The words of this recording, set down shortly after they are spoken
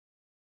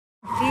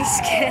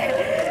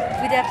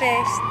Bishkek,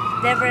 Budapest,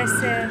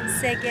 Debrecen,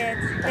 Szeged,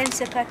 nem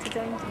sokat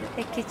tudom,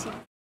 egy kicsit.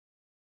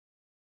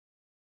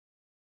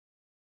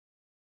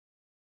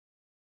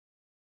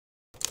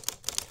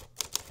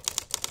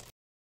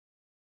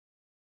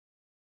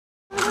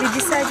 We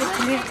decided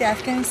to leave the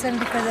Afghanistan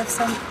because of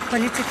some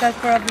political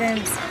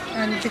problems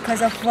and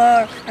because of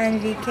war,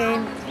 and we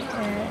came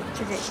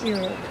to the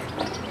Europe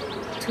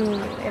to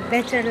a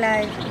better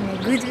life in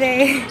a good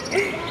way.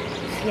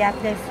 We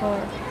applied for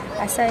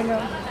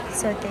asylum,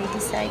 so they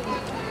decided,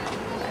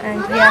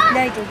 and we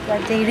applied it,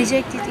 but they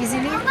rejected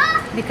easily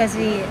because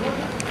we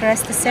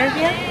crossed to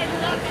Serbia,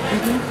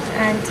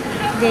 and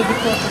they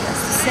deported us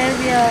to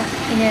Serbia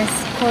in a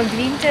cold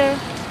winter.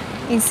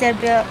 In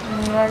Serbia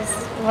was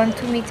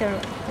 1-2 meter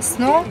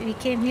snow. We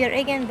came here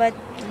again, but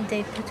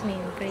they put me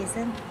in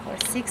prison for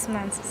 6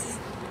 months.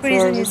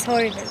 Prison is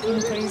horrible.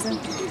 In prison,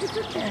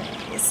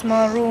 a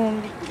small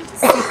room,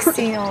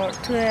 16 or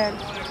 12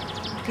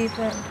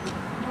 people,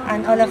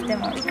 and all of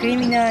them are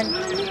criminal.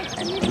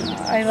 And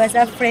I was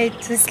afraid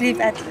to sleep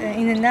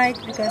in the night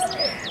because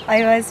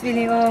I was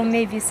feeling, oh,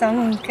 maybe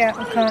someone can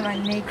come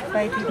and make a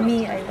fight with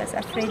me. I was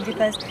afraid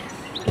because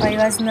I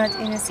was not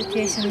in a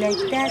situation like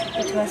that.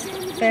 It was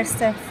first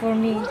time for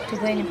me to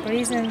go in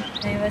prison.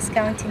 I was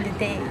counting the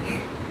day.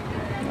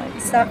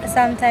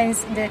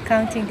 Sometimes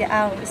counting the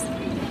hours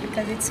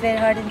because it's very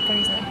hard in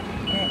prison.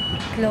 In a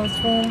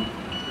closed room,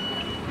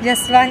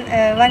 just 1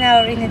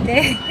 hour in a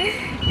day,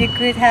 you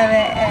could have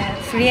a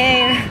free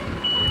air.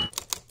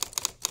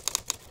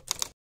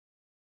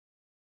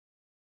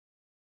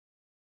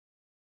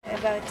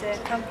 About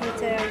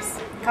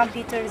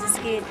computers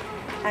skill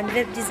and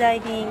web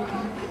designing.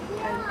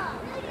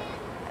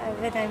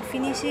 When I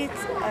finish it,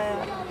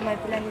 my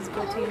plan is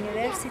go to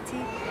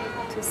university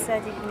to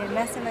study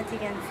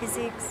mathematics and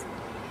physics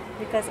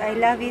because I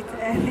love it.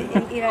 And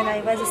in Iran,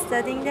 I was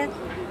studying that,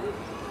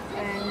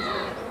 and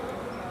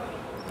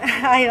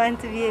I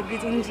want to be a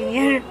good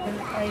engineer.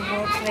 And I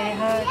work very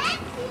hard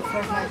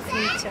for my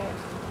future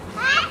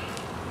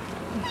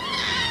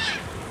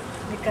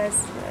because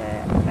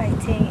I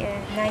think a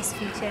nice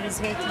future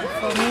is waiting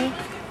for me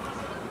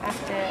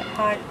after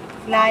hard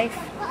life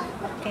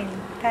in the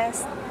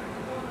past.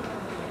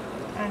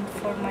 And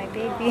for my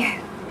baby.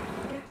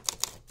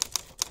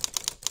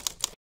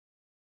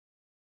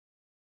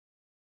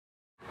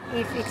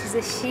 If it is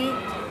a she,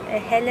 a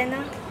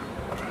Helena.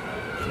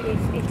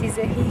 If it is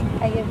a he,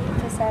 I have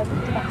to say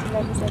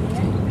Attila.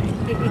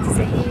 If it is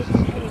a he,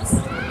 it's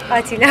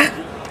Attila.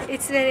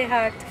 It's very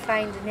hard to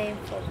find a name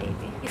for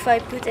baby. If I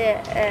put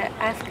a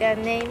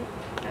Afghan name,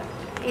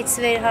 it's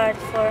very hard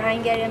for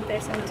Hungarian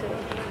person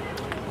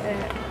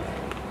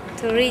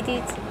to read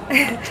it.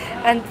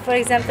 And for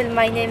example,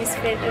 my name is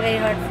very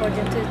hard for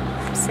them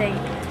to say.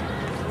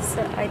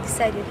 So I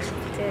decided to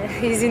put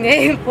a easy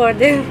name for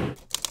them.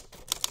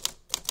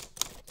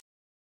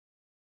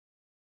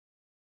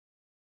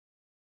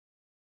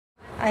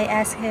 I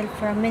asked help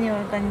from many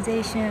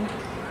organizations,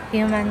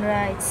 human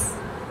rights,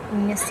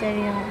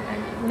 ministerium,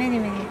 and many.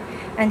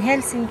 And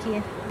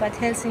Helsinki, but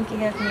Helsinki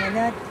helped me a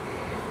lot.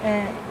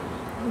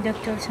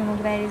 Dr.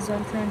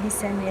 Zoltan, he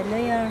sent me a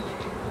lawyer,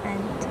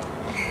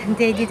 and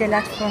they did a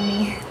lot for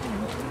me.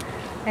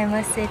 I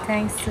must say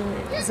thanks to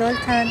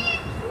Zoltan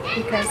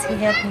because he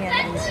helped me a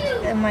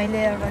lot. My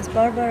lawyer was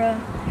Barbara,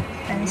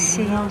 and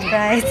she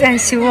tried and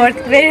she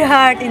worked very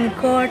hard in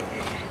court,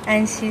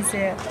 and she's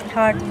a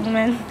hard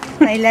woman.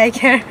 I like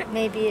her.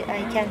 Maybe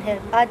I can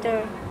help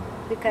others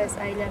because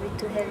I love it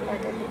to help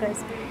others,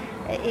 because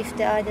if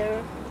the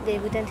other, they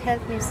wouldn't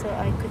help me, so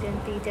I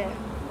couldn't be there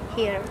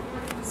here.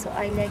 So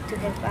I like to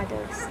help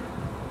others.